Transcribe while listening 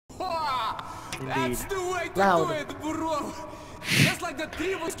Indeed. Loud.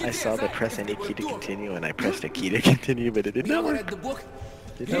 I saw the press any key to continue, and I pressed a key to continue, but it did not work.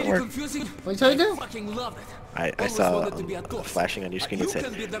 Did not work. What did you do? I saw flashing on your screen. It said,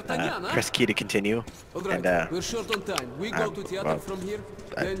 press key to continue, and well,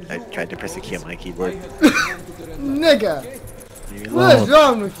 I tried to press the key on my keyboard. Nigga, what is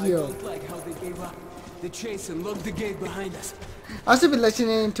wrong with you? The chase and locked the gate behind us. I should be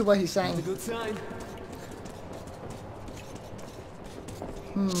listening to what he's saying. Good sign.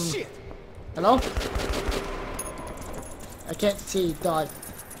 Shit. Hello? I can't see, dog.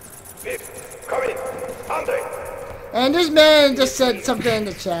 Come in. Hunting. And this man just said something in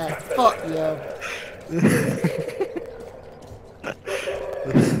the chat. Fuck you.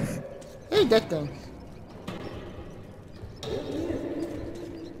 Hey, that thing.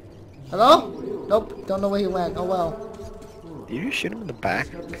 Hello? Nope, don't know where he went. Oh well. Did you shoot him in the back?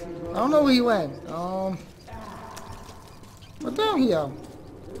 I don't know where he went. What down here?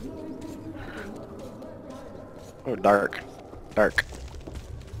 Oh, dark. Dark.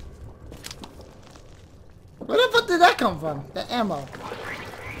 Where the fuck did that come from? The ammo.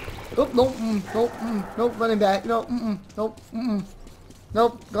 Nope, nope, nope, nope, running back. Nope, nope,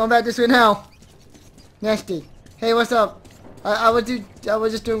 nope, going back this way now. Nasty. Hey, what's up? I was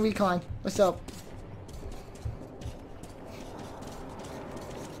just doing recon. What's up?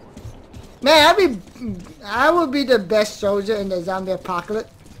 Man, I would be the best soldier in the zombie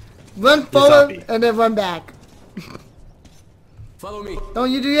apocalypse. Run forward and then run back. Follow me. Don't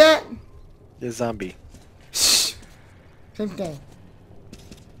you do that? The zombie. Shh. Same thing.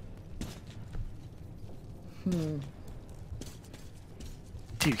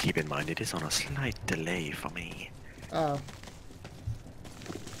 Do keep in mind it is on a slight delay for me. Oh.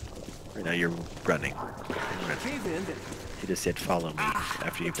 Right now you're running. He just said follow me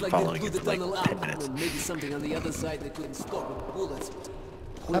after you've been following him for like 10 minutes. Maybe something on the other side that couldn't stop with bullets.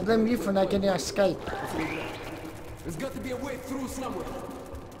 I blame you for not getting on Skype. There's got to be a way through somewhere.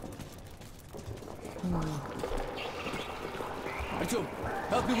 Artyom,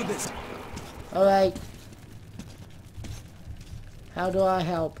 help me with this. Alright. How do I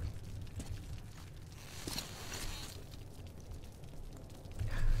help?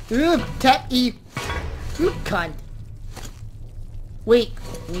 Tap E. You cunt. Wait,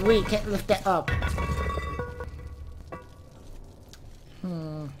 can't lift that up.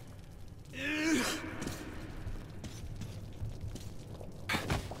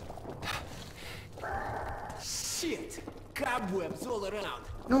 Shit! Cobwebs all around.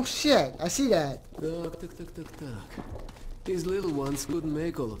 No shit, I see that. Tuck. These little ones couldn't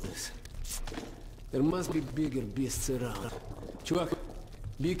make all of this. There must be bigger beasts around. Chuvak,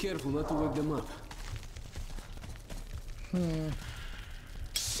 be careful not to wake them up.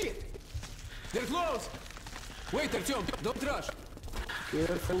 Shit! They're close! Wait, Artyom, don't rush!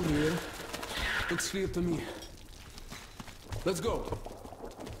 Careful here. Looks clear to me. Let's go.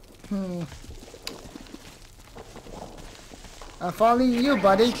 I'm following you,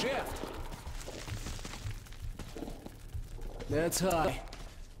 buddy. That's high.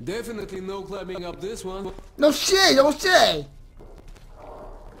 Definitely no climbing up this one. No shit, don't say!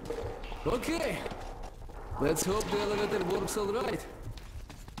 Okay. Let's hope the elevator works all right.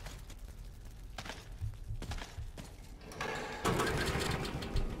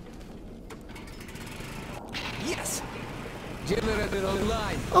 Yes! Generator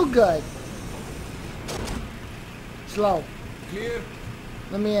online. Oh good. Slow. Clear.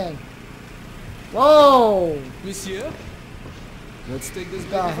 Let me in. Whoa! Monsieur? Let's take this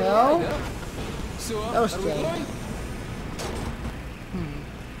The back. hell? So, That was are we strange. going?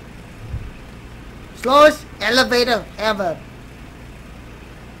 Slowest elevator ever.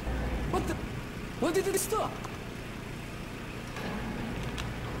 What the? Why did it stop?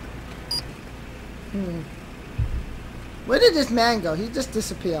 Where did this man go? He just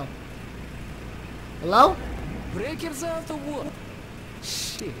disappeared. Hello? Breakers out of what?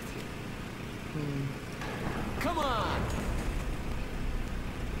 Shit. Come on!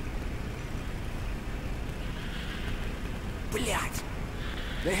 Блять!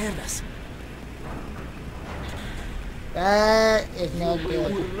 They have us. That is no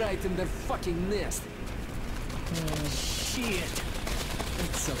good. We're right in their fucking nest. Shit.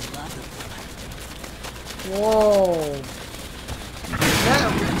 It's a lot of them. Whoa.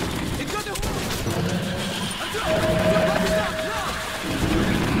 That, It got the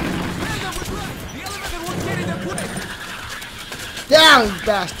down, you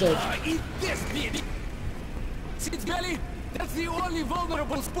bastard. Eat this, baby! See its belly? That's the only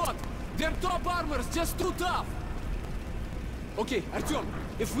vulnerable spot. Their top armor's just too tough. Okay, Artyom,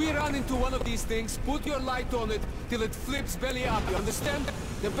 if we run into one of these things, put your light on it till it flips belly up, you understand?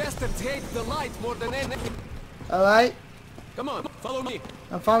 The bastards hate the light more than anything. Alright. Come on, follow me.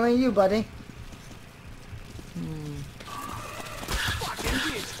 I'm following you, buddy. Fucking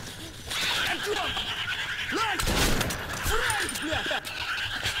bitch! Artyom! Light! Right, бля!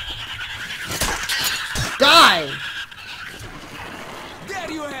 Die!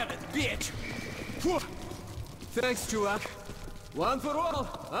 There you have it, bitch! Phew. Thanks, чувак. One for all,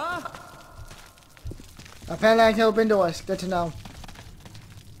 huh? Apparently I can open doors. Good to know.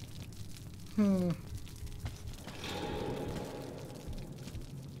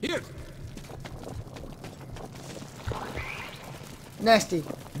 Here! Nasty.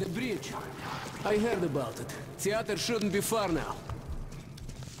 The bridge. I heard about it. Theater shouldn't be far now.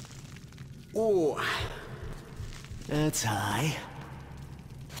 Oh. That's high.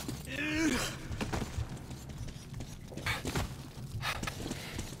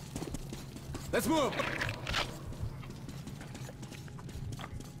 Let's move!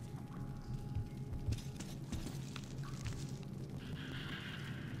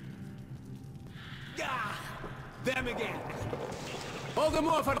 Ah, them again! Hold them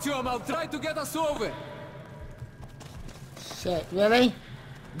off, Artyom! I'll try to get us over! Shit, really?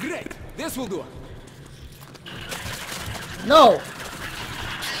 Great! This will do! No!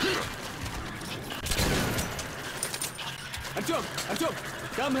 Artyom!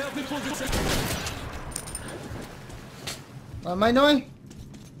 Come help me pull this... What am I doing?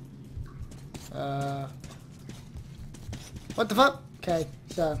 What the fuck? Okay,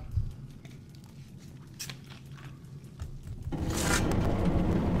 so.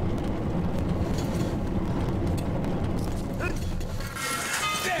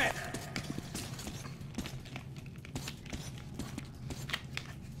 There!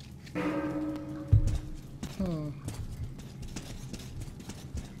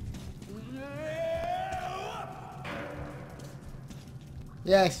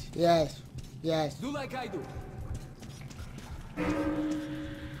 Yes, yes, yes. Do like I do.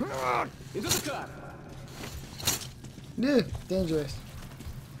 Into the car. Ew, dangerous.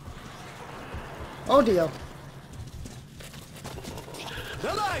 Oh dear.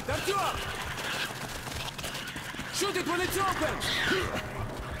 The light, Artyom! Shoot it when it's open!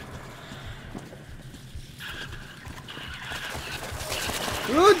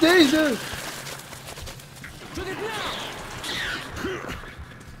 Oh, danger! Shoot it now!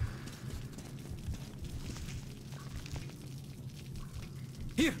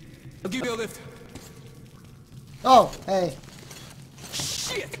 Here, I'll give you a lift. Oh, hey.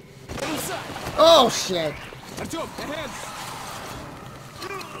 Shit! Get inside! Oh, shit. Artyom, ahead!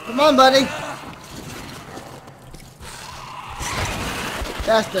 Come on, buddy.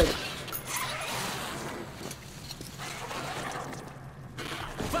 Bastard.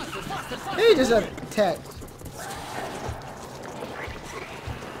 Faster, faster, faster! He just a text.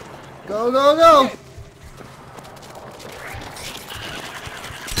 Go, go, go.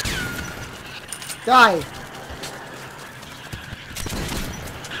 Die.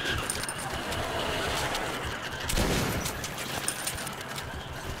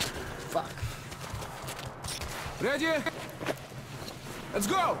 Fuck. Ready? Let's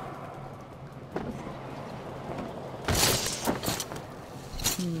go!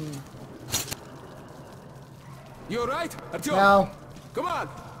 You alright, Artyom? Now. Come on!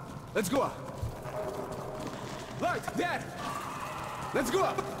 Let's go! Light, there! Let's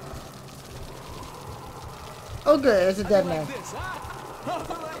go! Oh, good. It's a dead man. Like this, huh? Oh,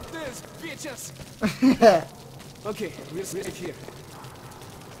 like this, bitches! Okay, we're safe here.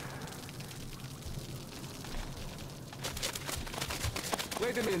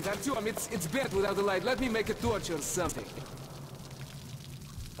 Wait a minute, Artyom, it's bad without the light. Let me make a torch or something.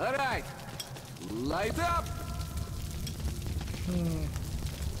 Alright. Light up!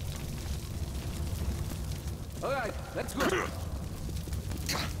 Alright, let's go.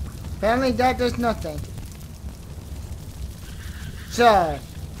 Apparently that does nothing. Sir.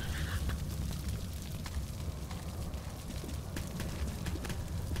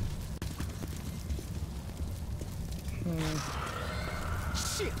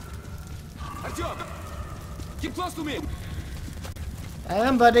 Shit! Artyom! Keep close to me! I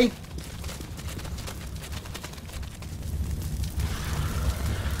am, buddy.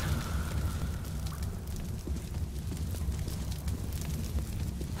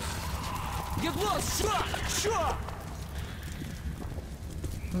 Get lost! Sure! Sure!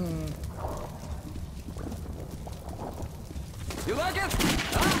 You like it?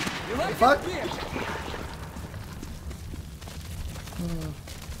 Huh? You like Fuck. it? Bitch?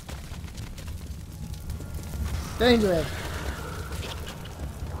 Dangerous.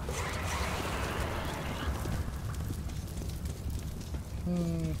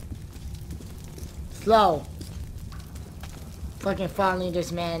 Slow. Fucking following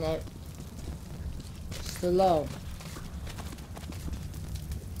this man at slow.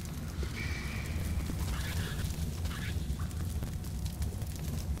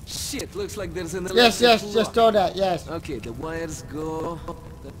 Shit, looks like there's an Yes, electric just lock. throw that, yes. Okay, the wires go...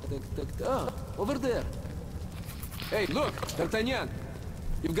 Ah, over there. Hey, look, D'Artagnan.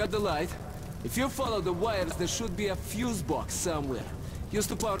 You've got the light. If you follow the wires, there should be a fuse box somewhere. Used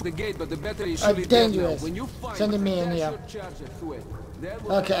to power the gate, but the battery should be dead now. Dangerous. When you find Send me in here. charge it to it. That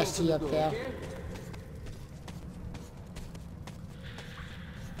will Okay, I open see the up door, there. okay?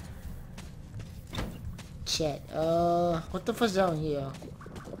 Shit. What the fuck's down here?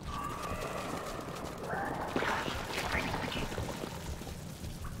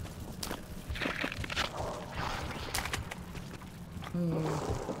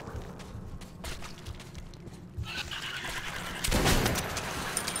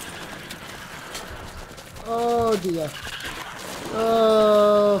 Oh dear.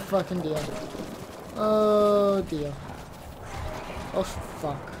 Oh fucking dear. Oh dear. Oh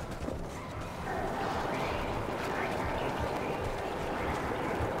fuck.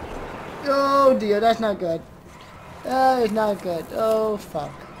 Oh dear, that's not good. That is not good. Oh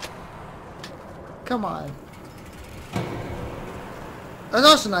fuck. Come on. That's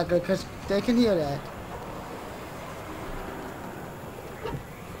also not good because they can hear that.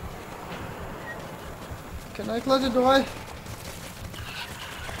 Can I close the door?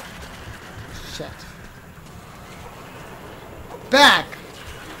 Shit. Back!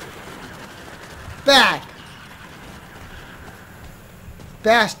 Back!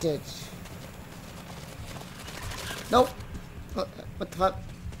 Bastards. Nope. What the fuck?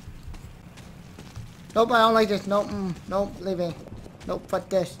 Nope, I don't like this. Nope, nope, leave me. Nope, fuck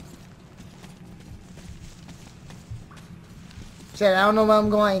this. Shit, I don't know where I'm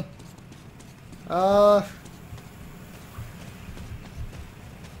going.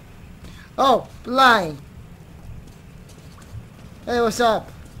 Oh, blind. Hey, what's up?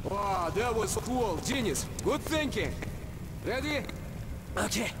 Wow, that was cool. Genius. Good thinking. Ready?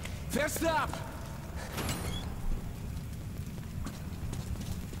 Okay. First up.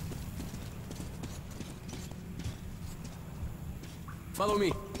 Follow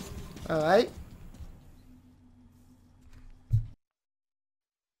me. Alright.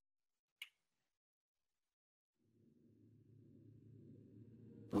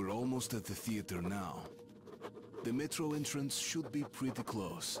 We're almost at the theater now. The metro entrance should be pretty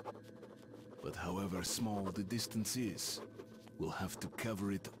close. But however small the distance is, we'll have to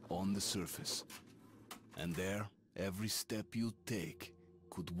cover it on the surface. And there, every step you take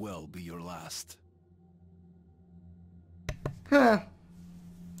could well be your last. Huh.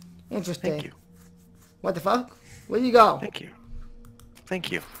 Interesting. Thank you. What the fuck? Where'd you go? Thank you.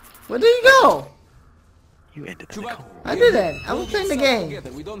 Thank you. Where did you go? You ended the Chubak, call. I didn't. I was playing the game.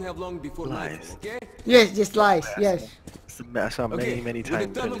 Together. We don't have long before Lies. nightfall, okay? Yes, just lies. Yes. I saw many When times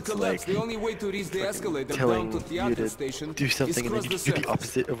the that tunnel it's collapsed, like the only way to reach the escalator telling down to you theater to station do something is and then cross you the do the surface.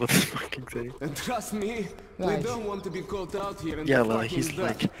 opposite of what the fucking saying. And trust me, Right. we don't want to be caught out here in Yeah, the well, fucking he's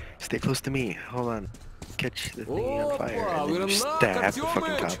dark. like, stay close to me. Hold on. Catch the thingy on fire, Opa, and we're then you unlocked, stab the fucking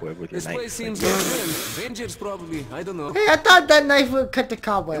Artyomich. cobweb with your This knife. place seems Like, like friends. Rangers probably, I don't know. Hey, I thought that knife would cut the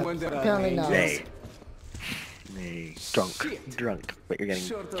cobweb. And when there are Apparently not. rangers- Nay, drunk, Shit. drunk. But you're getting.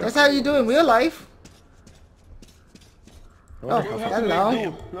 Short of- That's how you do in real life. I wonder Oh, how fucking hello. I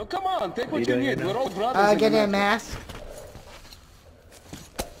am. No, come on, take you what you doing need. now? We're all brothers. Get in in the mask.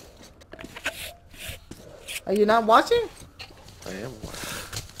 Are you not watching? I am.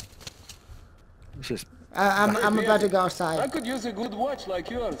 It's just. I'm about to go I outside. could use a good watch like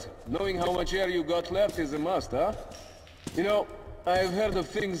yours. Knowing how much air you got left is a must, huh? You know, I've heard of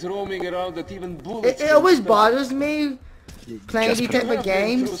things roaming around that even bullets It can always stop. bothers me playing just these put- type I've of been through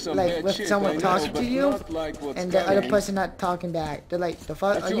games, some like bad with shit, someone I know, talking but to you, not like what's and the other coming. person not talking back. They're like, the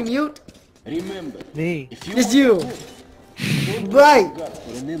fuck? Are you Achoo. mute? Remember, Me. if you It's want you. to win, don't Right. let your gut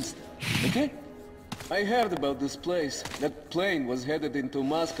for an instant, okay? I heard about this place. That plane was headed into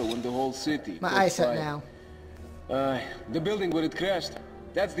Moscow and the whole city. My caught eyes hurt fire. now. The building where it crashed,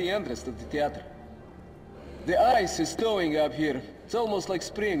 that's the entrance to the theater. The ice is stowing up here. It's almost like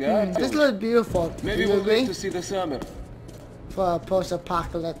spring, huh? This looks beautiful. Maybe Do you we'll agree? live to see the summer. For a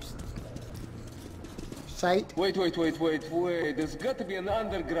post-apocalypse site. Wait. There's got to be an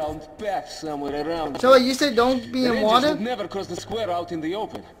underground path somewhere around. So you said don't be The in Rangers water? would never cross the square out in the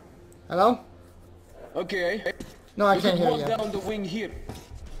open. Hello? Okay. No, I We can't could hear walk you. down the wing here.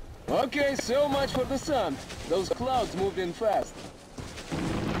 Okay, so much for the sun. Those clouds moved in fast.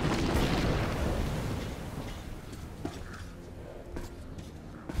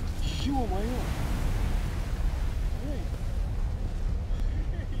 Ё-моё! Эй!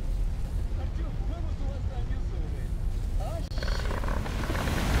 Артём, when was the last time you saw rain? Ah, shit!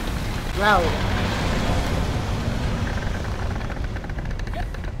 Wow.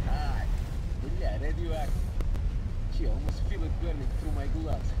 Ай! Бля, radioactive. Gee, I almost feel it burning through my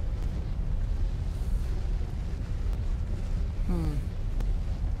gloves.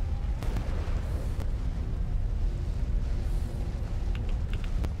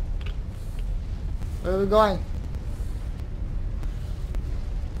 Where are we going?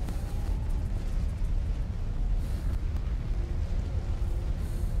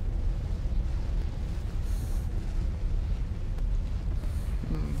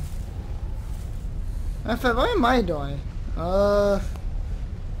 In fact, what am I doing?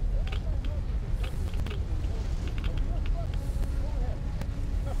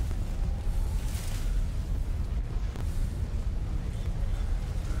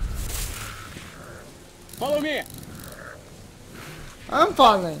 Follow me! I'm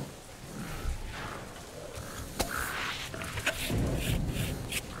falling.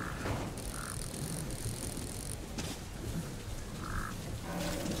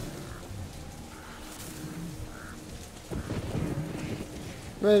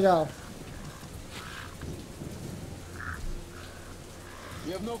 Where you go?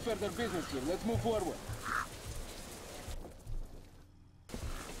 We have no further business here. Let's move forward.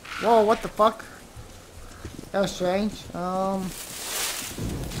 Whoa, what the fuck? That was strange.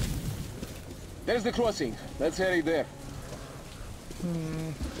 There's the crossing. Let's head there.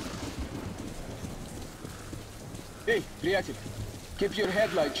 Hey, приятель. Keep your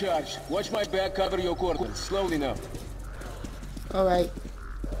headlight charged. Watch my back, cover your coordinates. Slowly now. Alright.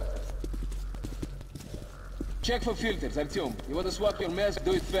 Check for filters, Artyom. You want to swap your mask?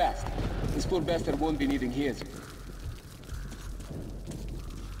 Do it fast. This poor bastard won't be needing his.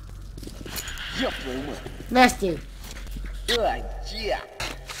 Ёб твою мать. Nasty. Ah, yeah.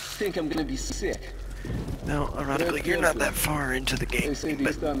 Think I'm gonna be sick. No, ironically, you're not that far into the game,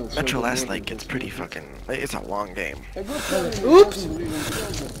 but Metro Last Light gets pretty fucking... It's a long game. Oops.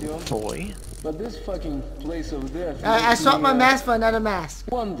 Boy. But this fucking place of death... I swapped my mask for another mask.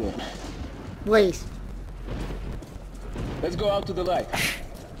 Wonder. Please. Let's go out to the light.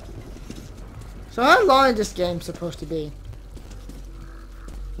 So how long is this game supposed to be?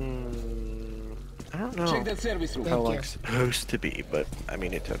 I don't know Check that service room. how Thank long you. it's supposed to be, but I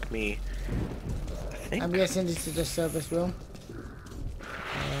mean, it took me... I think I'm guessing this is the service room.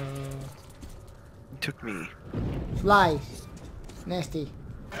 it took me... Flies. Nasty.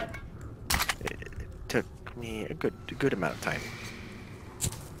 It took me a good amount of time.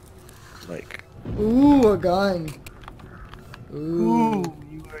 Like... Ooh, a gun. Ooh.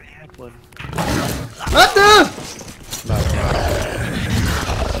 You already had one. What the?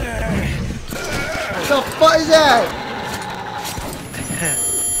 What the fuck is that?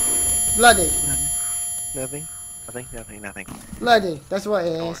 Bloody. Nothing. Bloody. That's what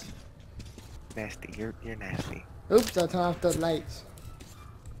it is. Nasty, you're nasty. Oops, I turned off the lights.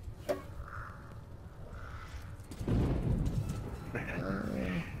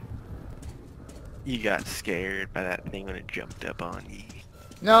 You got scared by that thing when it jumped up on you.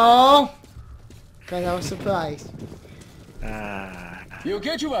 No. Because I was surprised. You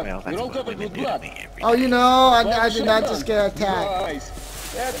okay, Chuvak? Well, that's You're all what covered women with do to blood. me every Oh, day. you know, I did not just get attacked. Nice.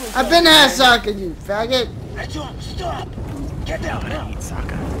 That was I've been ass sucking you, faggot. Artyom, stop! Get down I now! eat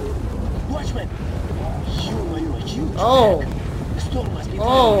Sokka. Watchman! You are huge. Oh. The storm must be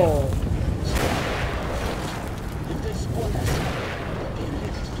Oh. If they spot us, they'll be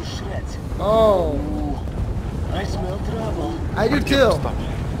ripped to shreds. Oh. Ooh, I smell trouble. I do too. Stop.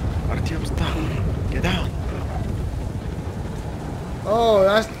 Artyom, stop. Get down. Oh,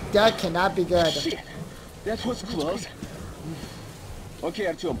 that cannot be good. Shit! That was close. Okay,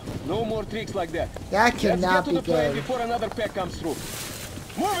 Artyom, no more tricks like that. That Let's cannot get to be the plane good. before another pack comes through.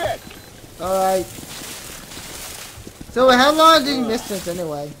 Move it! Alright. So how long did you miss this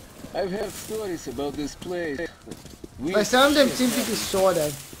anyway? I've heard stories about this place. But some of them seem to be shorter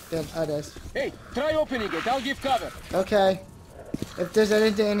than others. Hey, try opening it. I'll give cover. Okay. If there's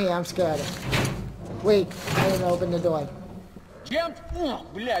anything in here, I'm scared. Wait, I didn't open the door. Jammed? Oh,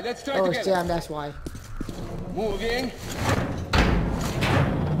 blah, let's try Oh, it's together. jammed, that's why. Moving.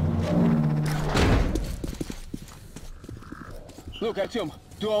 Look, Artyom,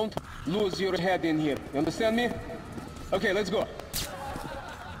 don't lose your head in here. You understand me? Okay, let's go.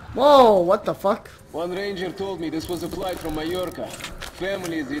 Whoa, what the fuck? One ranger told me this was a flight from Mallorca.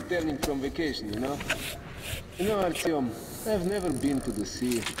 Family is returning from vacation, you know? You know, Artyom, I've never been to the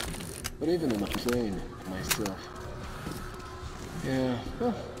sea, or even on a plane myself. Yeah,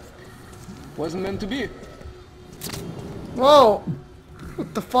 well, Wasn't meant to be. Whoa!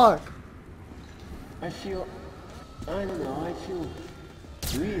 What the fuck? I don't know, I feel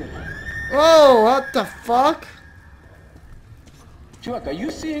weird. Whoa, what the fuck? Чувак, are you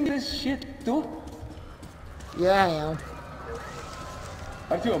seeing this shit too? Yeah, I am.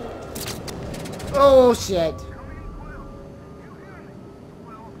 Артём, Oh shit.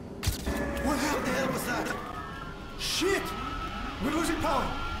 What the hell was that? Shit! We're losing power!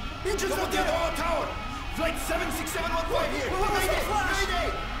 Engines up the other tower! Flight 76715 here! Mayday!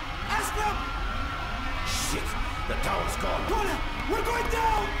 Ask them! Shit! The tower's gone! Connor! We're going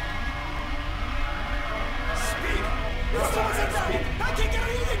down! Speed! The stars are down! I can't get a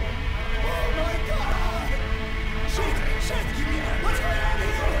reading! Oh my god! Shit! Shit! What's going on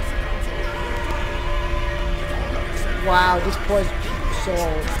here? Wow, this boy's so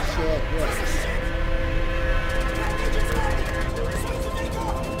shit. Yes.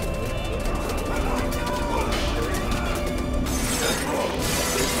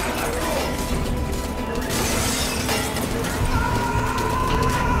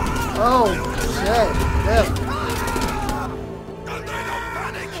 Oh shit! Yep. Andre, don't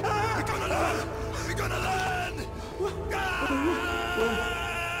panic! We're gonna land! We're gonna land!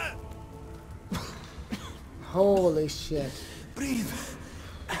 Holy shit! Breathe!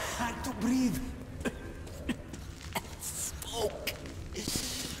 I had to breathe! Smoke!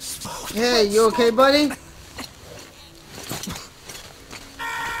 Smoke! Hey, you okay, buddy?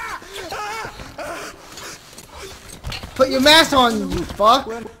 Put your mask on, you fuck!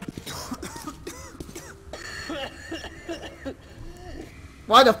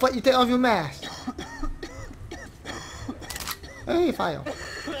 Why the fuck you take off your mask? Hey, fire.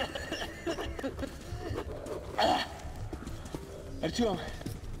 Артём.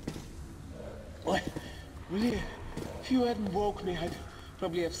 Ой, really, if you hadn't woke me, I'd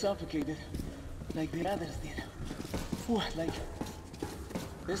probably have suffocated, like the others did. Ooh, like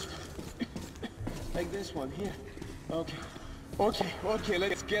this one here. Okay,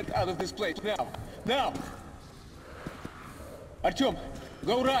 let's get out of this place now. Артёm,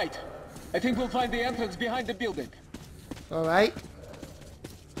 go right. I think we'll find the entrance behind the building. Alright.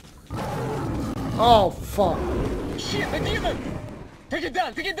 Oh, fuck. Shit, the demon! Take it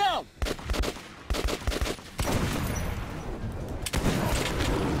down!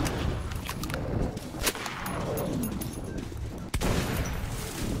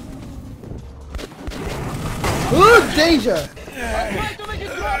 Ooh, danger! I'm trying to make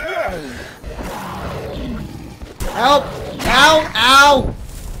it drop here! Help! Ow! Ow!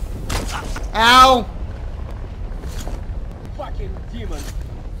 Ow! Fucking demon!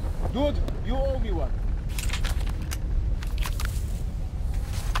 Dude, you owe me one.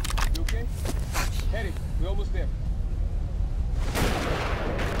 You okay? Harry, we're almost there.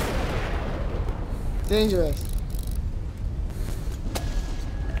 Dangerous.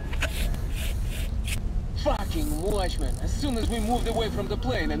 Fucking watchman! As soon as we moved away from the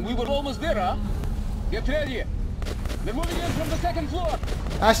plane and we were almost there, huh? Get ready! They're moving in from the second floor!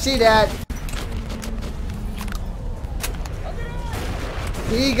 I see that.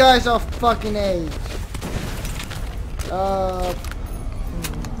 You guys are fucking age.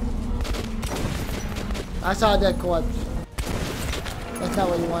 I saw that corpse. That's not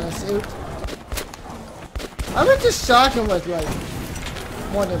what you want to see. I was just shocking with like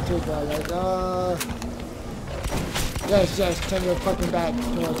more than two guys. Yes, turn your fucking back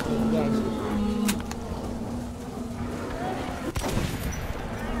towards me. Yes.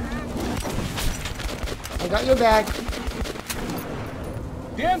 I got your back.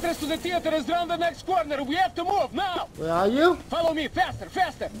 The entrance to the theater is around the next corner. We have to move now. Where are you? Follow me, faster!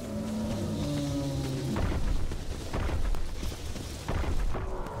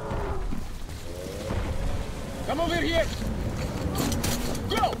 Come over here.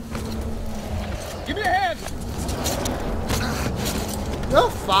 Go! Give me a hand. You're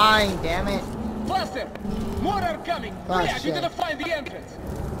fine, damn it. Faster! More are coming. Oh, Yeah, you're shit. gonna find the entrance.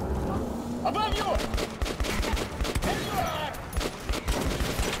 Above you! There you are!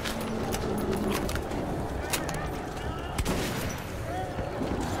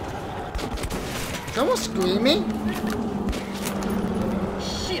 Someone screaming?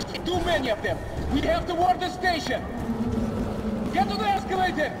 Shit! Too many of them! We have to ward the station! Get to the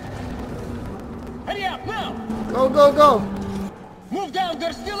escalator! Hurry up, now! Go! Move down,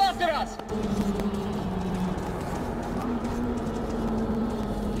 they're still after us!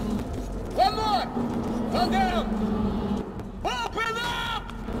 One more! Well down! Open up!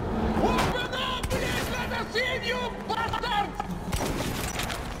 Open up! Please let us in, you bastards!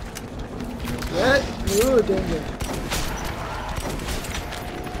 Yeah, you're danger.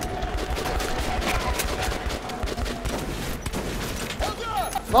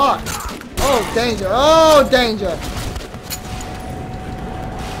 fuck? Oh, danger. Oh, danger.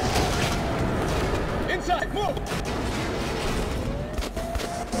 Inside, move!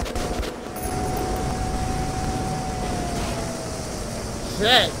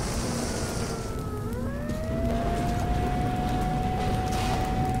 Shit.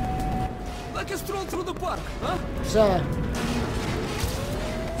 Like a stroll through the park, huh? Sir.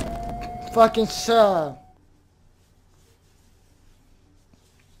 Fucking sir.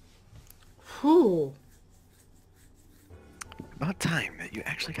 Whew. About time that you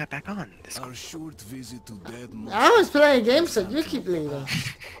actually got back on this Our short visit to Dead I was playing games, so you keep leaving.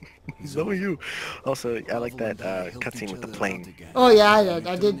 So are you. Also, I like that cutscene with the plane. Oh yeah,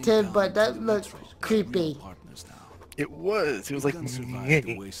 I did too, but that looked creepy. It was. It was like.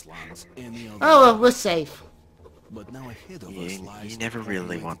 Oh well, we're safe. But now ahead of us lies You never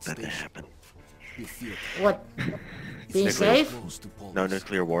really want that to happen. What? Being Nuclear- safe? No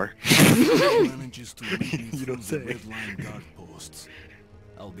nuclear war. You don't say.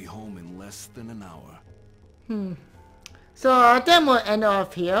 I'll be home in less than an hour. So I think we'll end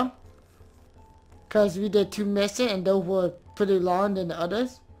off here. Cause we did 2 missions and those were pretty long than the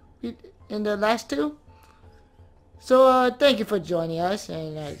others in the last 2. So thank you for joining us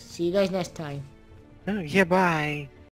and see you guys next time. Oh, yeah, bye.